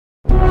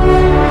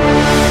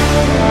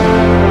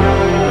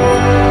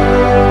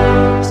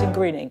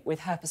with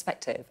her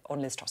perspective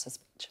on Liz Truss's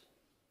speech.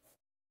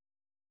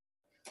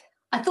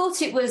 I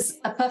thought it was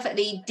a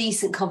perfectly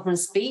decent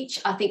conference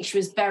speech. I think she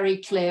was very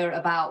clear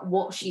about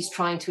what she's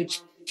trying to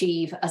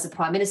achieve as a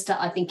Prime Minister.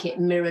 I think it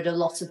mirrored a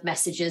lot of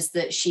messages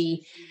that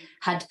she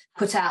had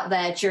put out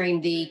there during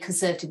the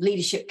Conservative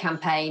leadership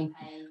campaign.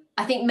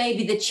 I think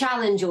maybe the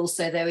challenge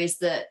also, though, is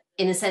that,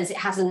 in a sense, it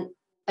hasn't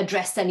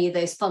addressed any of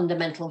those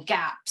fundamental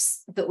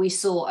gaps that we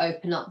saw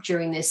open up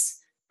during this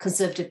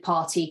Conservative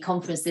Party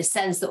conference, this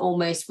sense that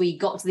almost we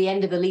got to the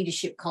end of a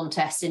leadership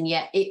contest, and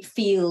yet it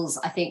feels,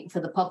 I think, for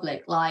the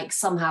public like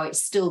somehow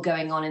it's still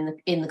going on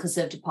in the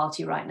Conservative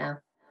Party right now.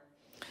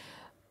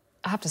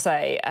 I have to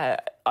say,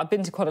 I've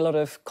been to quite a lot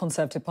of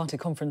Conservative Party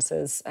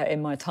conferences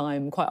in my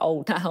time, quite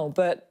old now,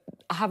 but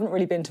I haven't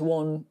really been to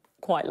one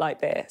quite like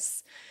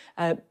this.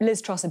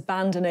 Liz Truss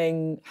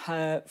abandoning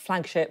her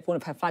flagship, one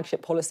of her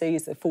flagship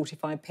policies, the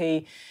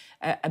 45p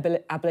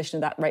abolition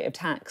of that rate of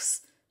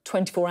tax,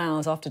 24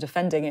 hours after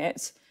defending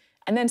it.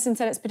 And then since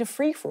then, it's been a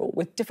free-for-all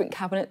with different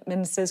cabinet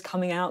ministers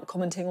coming out,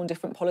 commenting on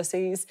different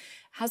policies.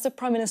 Has the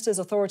Prime Minister's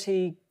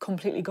authority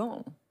completely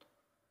gone?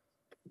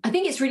 I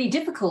think it's really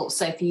difficult,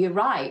 Sophie, you're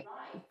right.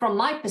 From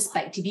my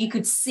perspective, you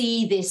could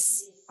see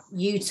this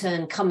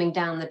U-turn coming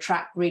down the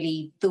track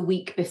really the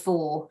week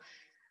before.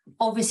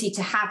 Obviously,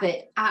 to have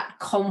it at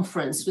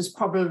conference was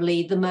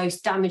probably the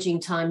most damaging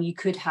time you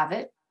could have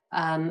it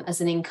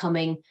as an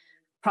incoming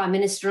Prime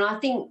Minister. And I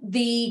think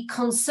the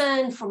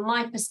concern from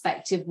my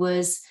perspective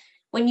was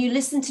when you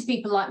listen to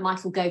people like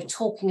Michael Gove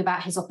talking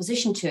about his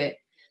opposition to it,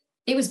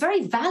 it was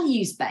very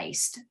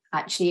values-based,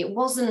 actually. It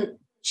wasn't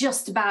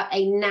just about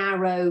a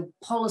narrow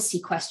policy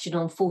question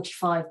on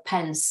 45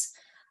 pence,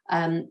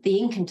 the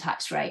income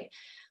tax rate.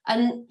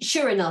 And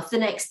sure enough, the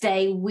next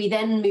day, we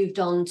then moved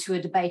on to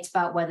a debate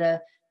about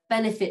whether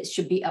benefits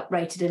should be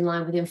uprated in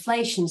line with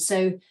inflation.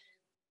 So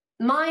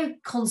my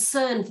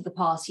concern for the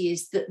party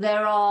is that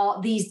there are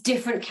these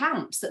different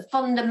camps that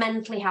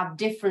fundamentally have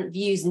different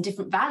views and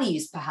different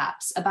values,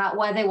 perhaps, about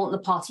where they want the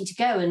party to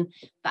go. And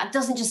that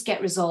doesn't just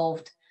get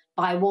resolved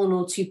by one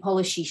or two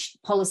policy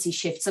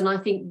shifts. And I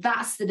think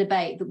that's the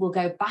debate that will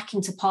go back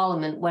into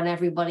Parliament when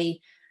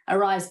everybody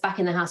arrives back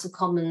in the House of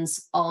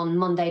Commons on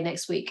Monday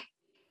next week.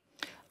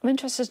 I'm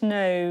interested to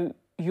know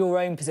your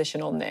own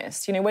position on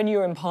this. You know, when you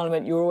were in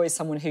Parliament, you were always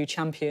someone who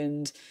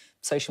championed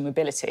social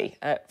mobility,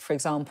 for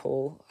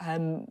example.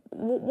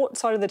 What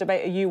side of the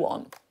debate are you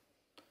on?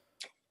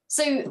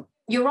 So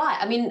you're right.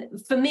 I mean,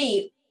 for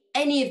me,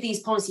 any of these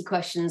policy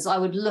questions I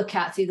would look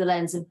at through the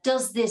lens of,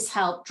 does this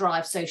help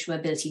drive social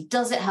mobility?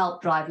 Does it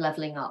help drive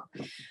levelling up?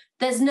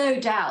 There's no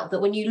doubt that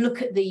when you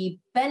look at the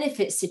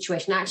benefits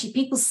situation, actually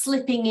people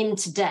slipping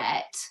into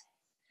debt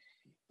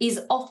is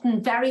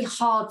often very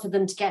hard for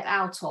them to get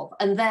out of,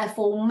 and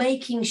therefore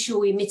making sure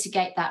we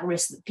mitigate that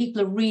risk that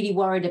people are really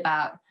worried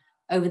about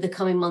over the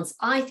coming months,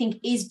 I think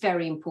is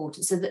very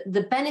important. So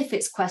the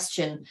benefits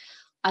question,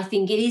 I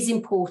think it is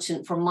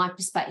important from my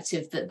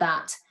perspective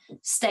that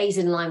stays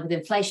in line with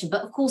inflation.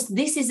 But of course,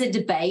 this is a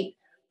debate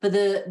for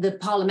the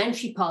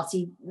parliamentary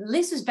party.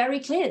 Liz was very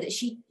clear that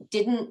she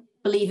didn't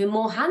believe in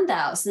more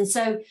handouts. And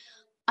so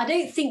I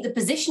don't think the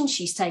position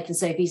she's taken,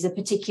 Sophie, is a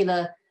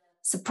particular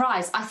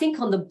surprise. I think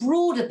on the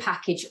broader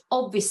package,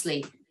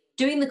 obviously,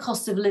 doing the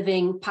cost of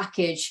living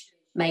package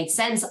made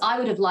sense. I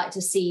would have liked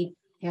to see,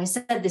 I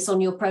said this on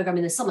your programme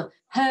in the summer,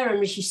 her and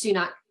Rishi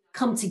Sunak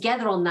come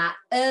together on that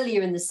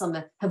earlier in the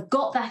summer, have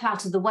got that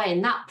out of the way,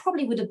 and that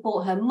probably would have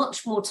bought her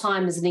much more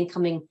time as an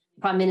incoming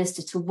Prime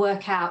Minister to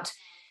work out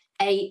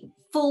a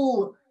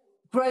full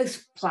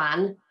growth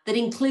plan that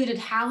included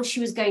how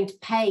she was going to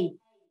pay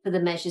for the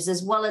measures,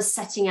 as well as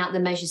setting out the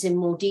measures in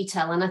more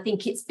detail. And I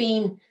think it's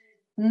been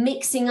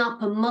mixing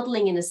up and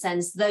muddling, in a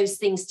sense, those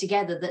things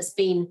together that's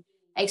been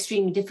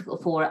extremely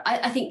difficult for her.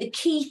 I think the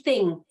key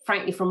thing,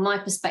 frankly, from my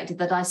perspective,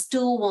 that I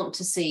still want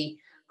to see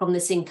from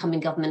this incoming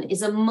government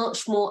is a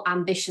much more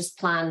ambitious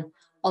plan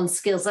on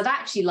skills. I'd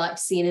actually like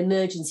to see an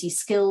emergency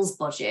skills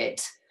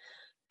budget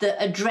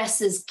that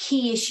addresses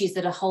key issues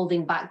that are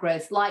holding back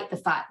growth, like the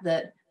fact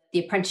that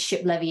the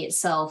apprenticeship levy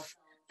itself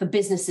for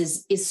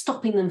businesses is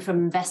stopping them from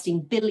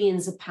investing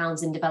billions of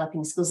pounds in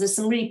developing skills. There's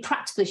some really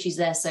practical issues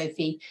there,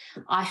 Sophie.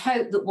 I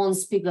hope that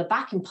once people are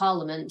back in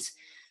Parliament,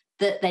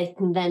 that they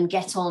can then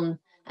get on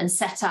and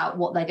set out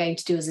what they're going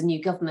to do as a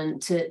new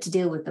government to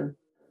deal with them.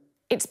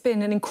 It's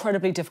been an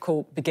incredibly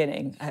difficult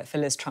beginning for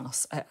Liz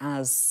Truss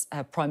as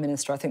Prime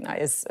Minister. I think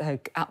that is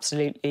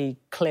absolutely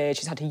clear.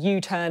 She's had a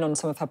U-turn on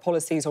some of her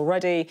policies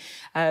already.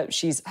 Her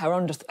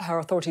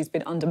authority has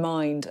been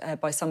undermined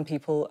by some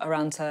people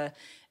around her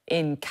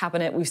in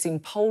Cabinet. We've seen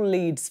poll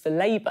leads for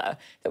Labour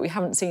that we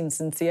haven't seen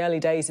since the early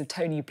days of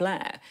Tony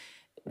Blair.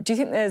 Do you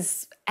think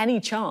there's any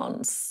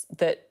chance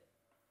that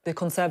the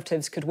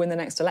Conservatives could win the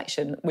next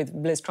election with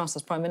Liz Truss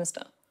as Prime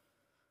Minister?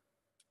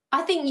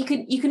 I think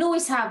you can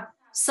always have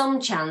some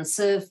chance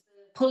of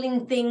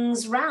pulling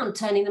things round,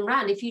 turning them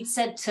round. If you'd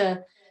said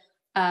to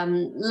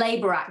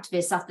Labour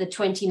activists after the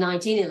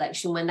 2019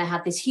 election, when they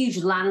had this huge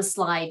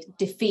landslide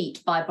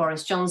defeat by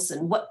Boris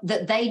Johnson,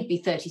 that they'd be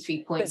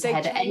 33 points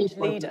ahead at any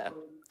point.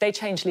 They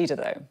changed leader,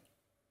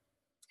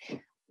 though.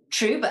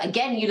 True, but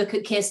again, you look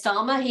at Keir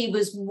Starmer, he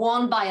was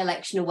one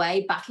by-election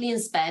away, battling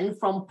and spend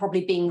from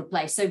probably being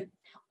replaced. So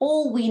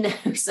all we know,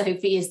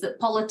 Sophie, is that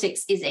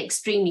politics is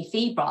extremely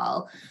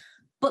febrile.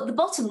 But the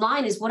bottom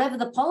line is, whatever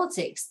the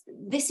politics,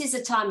 this is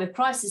a time of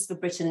crisis for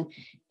Britain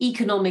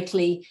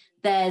economically.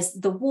 There's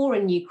the war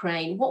in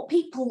Ukraine. What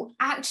people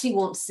actually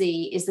want to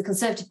see is the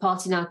Conservative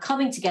Party now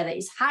coming together.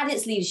 It's had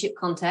its leadership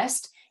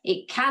contest.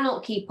 It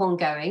cannot keep on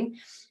going.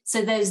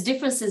 So those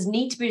differences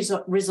need to be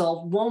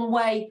resolved one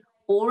way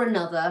or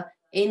another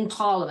in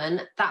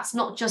Parliament. That's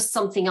not just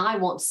something I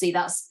want to see.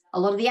 That's a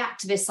lot of the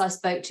activists I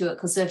spoke to at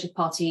Conservative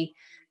Party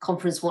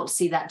conference want to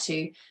see that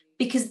too.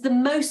 Because the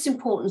most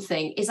important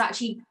thing is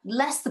actually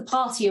less the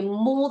party and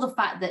more the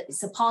fact that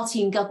it's a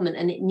party in government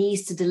and it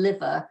needs to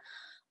deliver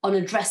on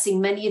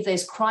addressing many of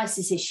those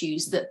crisis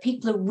issues that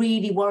people are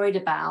really worried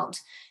about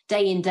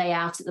day in, day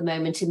out at the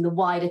moment in the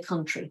wider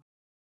country.